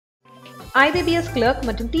IBPS Clerk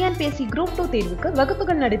மற்றும் TNPSC Group 2 தேர்வுக்கு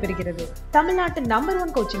வகுப்புகள் நடைபெறுகிறது. தமிழ்நாட்டின் number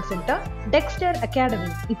 1 coaching centre Dexter academy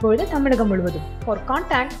இப்பொழுது தமிழகம் முழுவதும். For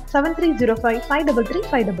contact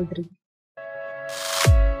 7305533533.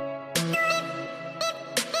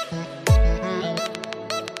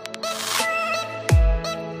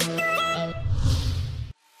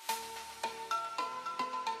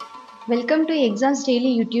 Welcome to exams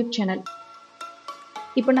daily YouTube channel.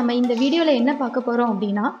 இப்போ நம்ம இந்த வீடியோவில் என்ன பார்க்க போகிறோம்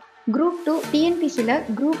அப்படின்னா, குரூப் 2 டிஎன்பிசியில்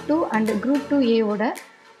குரூப் 2 அண்ட் குரூப் 2A ஓட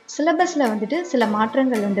சிலபஸில் வந்துட்டு சில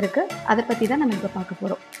மாற்றங்கள் வந்திருக்கு. அதை பற்றி தான் நம்ம இப்போ பார்க்க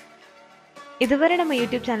போகிறோம். இதுவரை நம்ம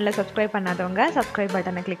யூடியூப் சேனலை சப்ஸ்கிரைப் பண்ணாதவங்க சப்ஸ்கிரைப்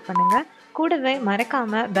பட்டனை கிளிக் பண்ணுங்கள். கூடவே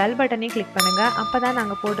மறக்காமல் பெல் பட்டனையும் கிளிக் பண்ணுங்கள். அப்போ தான்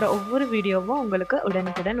நாங்கள் போடுற ஒவ்வொரு வீடியோவும் உங்களுக்கு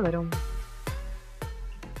உடனுக்குடன் வரும்.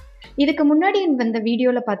 இதுக்கு முன்னாடி வந்த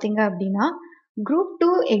வீடியோவில் பார்த்தீங்க அப்படின்னா, குரூப்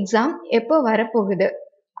 2 எக்ஸாம் எப்போ வரப்போகுது,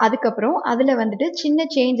 அதுக்கப்புறம் அதில் வந்துட்டு சின்ன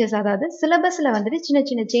சேஞ்சஸ், அதாவது சிலபஸில் வந்துட்டு சின்ன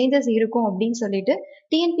சின்ன சேஞ்சஸ் இருக்கும் அப்படின்னு சொல்லிட்டு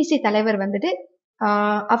டிஎன்பிசி தலைவர் வந்துட்டு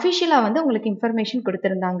அஃபிஷியலாக வந்து உங்களுக்கு இன்ஃபர்மேஷன்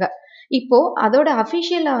கொடுத்துருந்தாங்க. இப்போது அதோட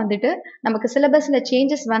அஃபிஷியலாக வந்துட்டு நமக்கு சிலபஸில்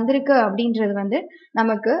சேஞ்சஸ் வந்திருக்கு அப்படின்றது வந்து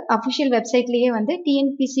நமக்கு அஃபிஷியல் வெப்சைட்லேயே வந்து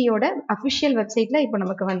டிஎன்பிசியோட அஃபிஷியல் வெப்சைட்டில் இப்போ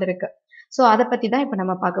நமக்கு வந்திருக்கு. ஸோ அதை பற்றி தான் இப்போ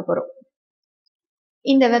நம்ம பார்க்க போகிறோம்.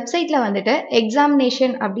 இந்த வெப்சைட்டில் வந்துட்டு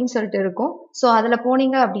எக்ஸாமினேஷன் அப்படின்னு சொல்லிட்டு இருக்கும். ஸோ அதில்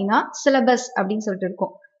போனீங்க அப்படின்னா சிலபஸ் அப்படின்னு சொல்லிட்டு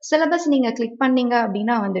இருக்கும். சிலபஸ் நீங்கள் கிளிக் பண்ணீங்க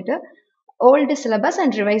அப்படின்னா வந்துட்டு old syllabus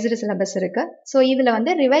and revised syllabus இருக்குது. ஸோ இதில்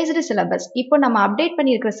வந்து ரிவைஸ்டு சிலபஸ் இப்போ நம்ம அப்டேட்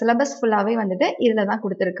பண்ணியிருக்கிற சிலபஸ் ஃபுல்லாகவே வந்துட்டு இதில் தான்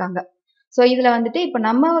கொடுத்துருக்காங்க. ஸோ இதில் வந்துட்டு இப்போ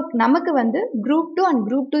நமக்கு வந்து group 2 and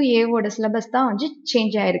group 2A syllabus தான் வந்து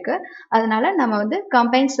சேஞ்ச் ஆயிருக்கு. அதனால நம்ம வந்து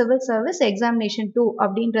கம்பைன்ட் சிவில் சர்வீஸ் எக்ஸாமினேஷன் 2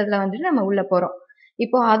 அப்படின்றதுல வந்துட்டு நம்ம உள்ளே போகிறோம்.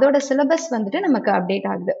 இப்போ அதோட சிலபஸ் வந்துட்டு நமக்கு அப்டேட்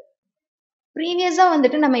ஆகுது. ப்ரீவியஸாக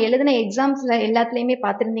வந்துட்டு நம்ம எழுதின எக்ஸாம்ஸில் எல்லாத்துலேயுமே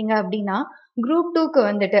பார்த்துருந்தீங்க அப்படின்னா, குரூப் 2க்கு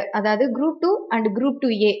வந்துட்டு, அதாவது குரூப் 2 அண்ட் குரூப்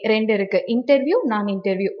 2A ரெண்டு இருக்குது, இன்டர்வியூ நான்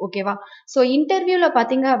இன்டர்வியூ. ஓகேவா? ஸோ இன்டர்வியூவில்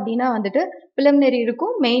பார்த்தீங்க அப்படின்னா வந்துட்டு ப்ரிலிமினரி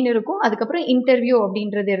இருக்கும், மெயின் இருக்கும், அதுக்கப்புறம் இன்டர்வியூ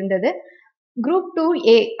அப்படின்றது இருந்தது. குரூப்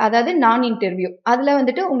 2A அதாவது நான் இன்டர்வியூ, அதில்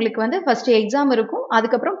வந்துட்டு உங்களுக்கு வந்து ஃபர்ஸ்ட் எக்ஸாம் இருக்கும்,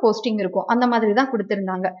 அதுக்கப்புறம் போஸ்டிங் இருக்கும். அந்த மாதிரி தான்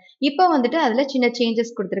கொடுத்துருந்தாங்க. இப்போ வந்துட்டு அதில் சின்ன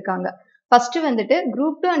சேஞ்சஸ் கொடுத்துருக்காங்க. ஃபர்ஸ்ட் வந்துட்டு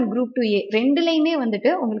குரூப் 2 அண்ட் குரூப் 2A ரெண்டுலையுமே வந்துட்டு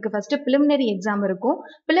உங்களுக்கு ஃபர்ஸ்ட் பிலிமினரி எக்ஸாம் இருக்கும்.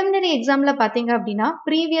 பிலிமினரி எக்ஸாமில் பார்த்தீங்க அப்படின்னா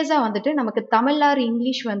ப்ரீவியஸாக வந்துட்டு நமக்கு தமிழ் ஆர்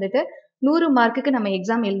இங்கிலீஷ் வந்துட்டு 100 மார்க்குக்கு நம்ம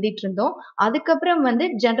எக்ஸாம் எழுதிட்டு இருந்தோம். அதுக்கப்புறம் வந்து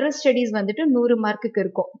ஜென்ரல் ஸ்டடீஸ் வந்துட்டு 100 மார்க்குக்கு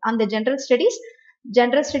இருக்கும். அந்த general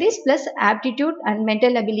studies plus aptitude and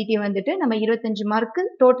mental ability வந்துட்டு நம்ம 25 மார்க்கு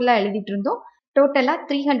டோட்டலாக எழுதிட்டு இருந்தோம். டோட்டலாக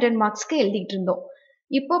 300 மார்க்ஸ்க்கு எழுதிட்டு இருந்தோம்.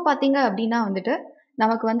 இப்போ பார்த்தீங்க அப்படின்னா வந்துட்டு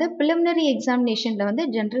நமக்கு வந்து பிலிமினரி எக்ஸாமினேஷனில் வந்து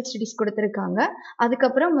ஜென்ரல் ஸ்டடீஸ் கொடுத்துருக்காங்க,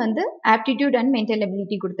 அதுக்கப்புறம் வந்து ஆப்டிடியூட் அண்ட் மென்டல்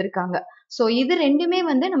அபிலிட்டி கொடுத்துருக்காங்க. ஸோ இது ரெண்டுமே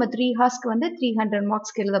வந்து நம்ம 3 ஹார்ஸ்க்கு வந்து 300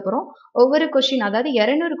 மார்க்ஸ்க்கு எழுத போகிறோம். ஒவ்வொரு கொஸ்டின், அதாவது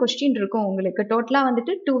 200 கொஸ்டின் இருக்கும் உங்களுக்கு. டோட்டலாக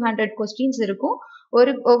வந்துட்டு 200 கொஸ்டின்ஸ் இருக்கும்.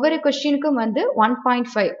 ஒவ்வொரு கொஸ்டினுக்கும் வந்து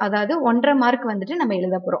 1.5, அதாவது 1.5 மார்க் வந்துட்டு நம்ம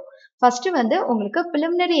எழுத போகிறோம். ஃபர்ஸ்ட் வந்து உங்களுக்கு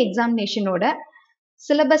பிலிமினரி எக்ஸாமினேஷனோட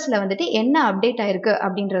சிலபஸில் வந்துட்டு என்ன அப்டேட் ஆயிருக்கு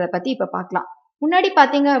அப்படின்றத பற்றி இப்போ பார்க்கலாம். முன்னாடி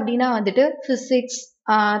பார்த்தீங்க அப்படின்னா வந்துட்டு ஃபிசிக்ஸ்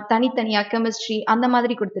தனித்தனியாக, கெமிஸ்ட்ரி அந்த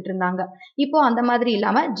மாதிரி கொடுத்துட்டு இருந்தாங்க. இப்போ அந்த மாதிரி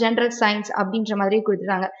இல்லாமல் ஜென்ரல் சயின்ஸ் அப்படின்ற மாதிரி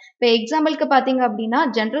கொடுத்துட்டாங்க. இப்போ எக்ஸாம்பிளுக்கு பார்த்தீங்க அப்படின்னா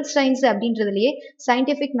general science அப்படின்றதுலேயே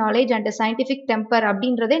scientific knowledge and scientific temper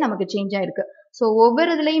அப்படின்றதே நமக்கு சேஞ்ச் ஆயிருக்கு. ஸோ ஒவ்வொரு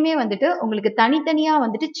இதுலையுமே வந்துட்டு உங்களுக்கு தனித்தனியாக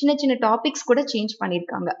வந்துட்டு சின்ன சின்ன டாபிக்ஸ் கூட சேஞ்ச்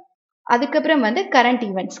பண்ணியிருக்காங்க. அதுக்கப்புறம் வந்து கரண்ட்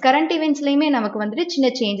ஈவெண்ட்ஸ்லையுமே நமக்கு வந்துட்டு சின்ன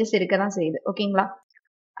சேஞ்சஸ் இருக்க தான் செய்யுது. ஓகேங்களா?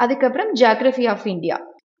 அதுக்கப்புறம் ஜியாகிரபி ஆஃப் இந்தியா,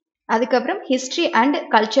 அதுக்கப்புறம் history and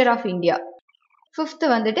culture of India, 5th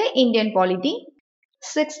வந்துட்டு Indian polity,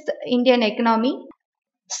 6th Indian economy,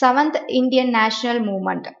 7th Indian national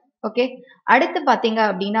movement. Okay, அடுத்து பார்த்தீங்க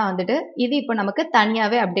அப்படின்னா வந்துட்டு இது இப்போ நமக்கு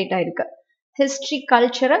தனியாகவே அப்டேட் ஆயிருக்கு. History,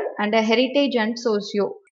 cultural and heritage and socio.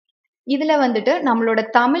 இதில் வந்துட்டு நம்மளோட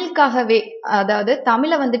தமிழுக்காகவே, அதாவது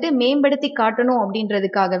தமிழை வந்துட்டு மேம்படுத்தி காட்டணும்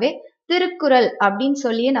அப்படின்றதுக்காகவே திருக்குறள் அப்படின்னு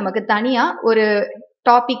சொல்லியே நமக்கு தனியாக ஒரு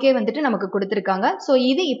டாபிக்கே வந்துட்டு நமக்கு கொடுத்துருக்காங்க. ஸோ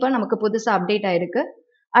இது இப்போ நமக்கு புதுசாக அப்டேட் ஆயிருக்கு.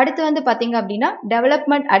 அடுத்து வந்து பார்த்தீங்க அப்படின்னா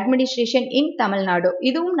டெவலப்மெண்ட் அட்மினிஸ்ட்ரேஷன் இன் தமிழ்நாடு,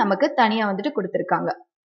 இதுவும் நமக்கு தனியாக வந்துட்டு கொடுத்துருக்காங்க.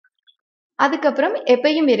 அதுக்கப்புறம்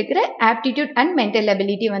எப்பயும் இருக்கிற ஆப்டிடியூட் அண்ட் மென்டல்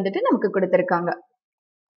அபிலிட்டி வந்துட்டு நமக்கு கொடுத்துருக்காங்க.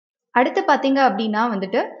 அடுத்து பார்த்தீங்க அப்படின்னா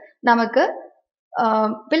வந்துட்டு நமக்கு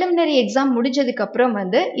பிலிமினரி எக்ஸாம் முடிஞ்சதுக்கு அப்புறம்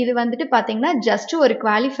வந்து இது வந்துட்டு பார்த்தீங்கன்னா ஜஸ்ட் ஒரு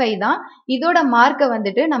குவாலிஃபை தான். இதோட மார்க்கை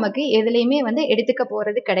வந்துட்டு நமக்கு எதுலையுமே வந்து எடுத்துக்க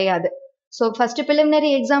போகிறது கிடையாது. ஸோ ஃபர்ஸ்ட் பிலிமினரி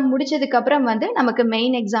எக்ஸாம் முடிச்சதுக்கு அப்புறம் வந்து நமக்கு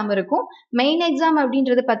மெயின் எக்ஸாம் இருக்கும். மெயின் எக்ஸாம்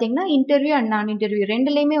அப்படின்றது பார்த்தீங்கன்னா இன்டர்வியூ அண்ட் நான் இன்டர்வியூ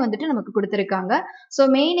ரெண்டுலேயுமே வந்துட்டு நமக்கு கொடுத்துருக்காங்க. ஸோ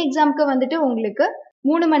மெயின் எக்ஸாமுக்கு வந்துட்டு உங்களுக்கு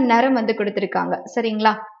 3 மணி நேரம் வந்து கொடுத்துருக்காங்க.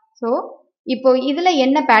 சரிங்களா? ஸோ இப்போ இதில்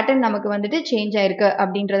என்ன பேட்டர்ன் நமக்கு வந்துட்டு சேஞ்ச் ஆயிருக்கு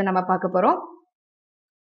அப்படின்றத நம்ம பார்க்க போகிறோம்.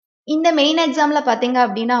 இந்த மெயின் எக்ஸாமில் பார்த்தீங்க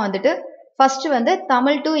அப்படின்னா வந்துட்டு ஃபர்ஸ்ட் வந்து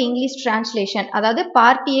தமிழ் டு இங்கிலீஷ் டிரான்ஸ்லேஷன், அதாவது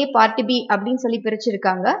பார்ட் ஏ பார்ட் பி அப்படின்னு சொல்லி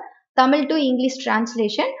பிரிச்சிருக்காங்க. Tamil to English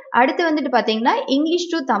translation. அடுத்து வந்துட்டு பாத்தீங்கன்னா English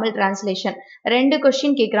to Tamil translation. 2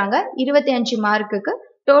 question கேக்குறாங்க 25 மார்க்குக்கு.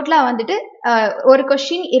 டோட்டலா வந்துட்டு ஒரு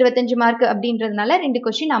கொஸ்டின் 25 மார்க் அப்படின்றதுனால 2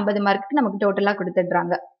 கொஸ்டின் 50 மார்க்கு நமக்கு டோட்டலா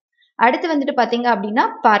கொடுத்துடுறாங்க. அடுத்து வந்துட்டு பாத்தீங்க அப்படின்னா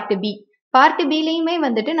பார்ட் பி. பார்ட் பிலையுமே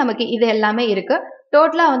வந்துட்டு நமக்கு இது எல்லாமே இருக்கு.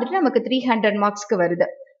 டோட்டலா வந்துட்டு நமக்கு 300 மார்க்ஸ்க்கு வருது.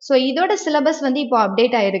 ஸோ இதோட சிலபஸ் வந்து இப்போ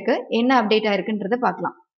அப்டேட் ஆயிருக்கு. என்ன அப்டேட் ஆயிருக்குன்றத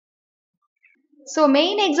பார்க்கலாம். ஸோ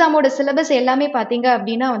மெயின் எக்ஸாமோட சிலபஸ் எல்லாமே பார்த்தீங்க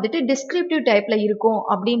அப்படின்னா வந்துட்டு டிஸ்கிரிப்டிவ் டைப்ல இருக்கும்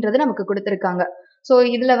அப்படின்றது நமக்கு கொடுத்துருக்காங்க. ஸோ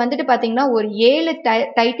இதுல வந்துட்டு பாத்தீங்கன்னா ஒரு 7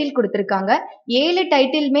 டைட்டில் கொடுத்துருக்காங்க. 7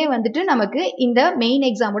 டைட்டிலுமே வந்துட்டு நமக்கு இந்த மெயின்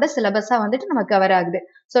எக்ஸாமோட சிலபஸா வந்துட்டு நமக்கு கவர் ஆகுது.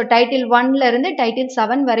 ஸோ டைட்டில் 1ல இருந்து டைட்டில்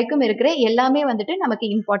 7 வரைக்கும் இருக்கிற எல்லாமே வந்துட்டு நமக்கு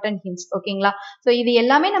இம்பார்ட்டன்ட் ஹிண்ட்ஸ். ஓகேங்களா? ஸோ இது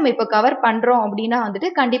எல்லாமே நம்ம இப்போ கவர் பண்றோம் அப்படின்னா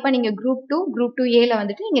வந்துட்டு கண்டிப்பா நீங்க குரூப் 2 ஏல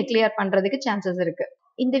வந்துட்டு நீங்க கிளியர் பண்றதுக்கு சான்சஸ் இருக்கு.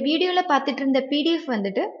 இந்த வீடியோல பார்த்துட்டு இருந்த பிடிஎஃப்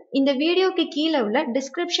வந்துட்டு இந்த வீடியோக்கு கீழே உள்ள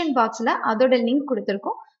டிஸ்கிரிப்ஷன் பாக்ஸ்ல அதோட லிங்க்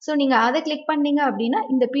கொடுத்துருக்கோம். ஸோ நீங்க அதை கிளிக் பண்ணீங்க அப்படின்னா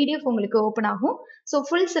இந்த பிடிஎஃப் உங்களுக்கு ஓப்பன் ஆகும். ஸோ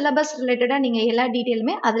ஃபுல் சிலபஸ் ரிலேட்டடா நீங்க எல்லா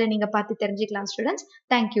டீட்டெயிலுமே அதுல நீங்க பார்த்து தெரிஞ்சுக்கலாம் ஸ்டூடெண்ட்ஸ்.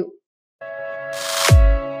 தேங்க்யூ.